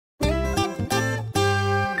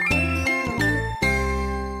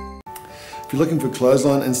If you're looking for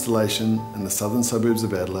clothesline installation in the southern suburbs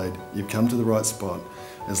of Adelaide, you've come to the right spot,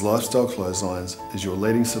 as Lifestyle Clotheslines is your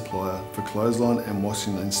leading supplier for clothesline and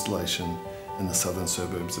washing installation in the southern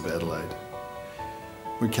suburbs of Adelaide.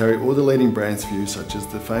 We carry all the leading brands for you, such as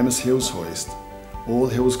the famous Hills Hoist, all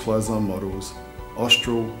Hills clothesline models,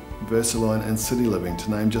 Austral, Versaline and City Living,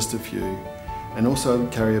 to name just a few, and also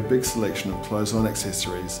carry a big selection of clothesline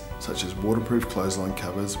accessories such as waterproof clothesline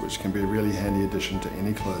covers, which can be a really handy addition to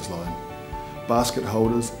any clothesline, basket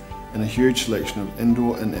holders, and a huge selection of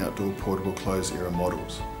indoor and outdoor portable clothes era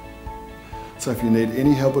models. So if you need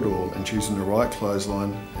any help at all in choosing the right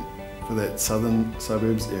clothesline for that southern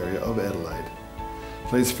suburbs area of Adelaide,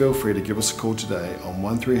 please feel free to give us a call today on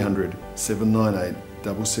 1300 798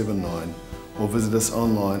 779 or visit us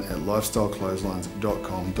online at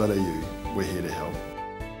lifestyleclotheslines.com.au. We're here to help.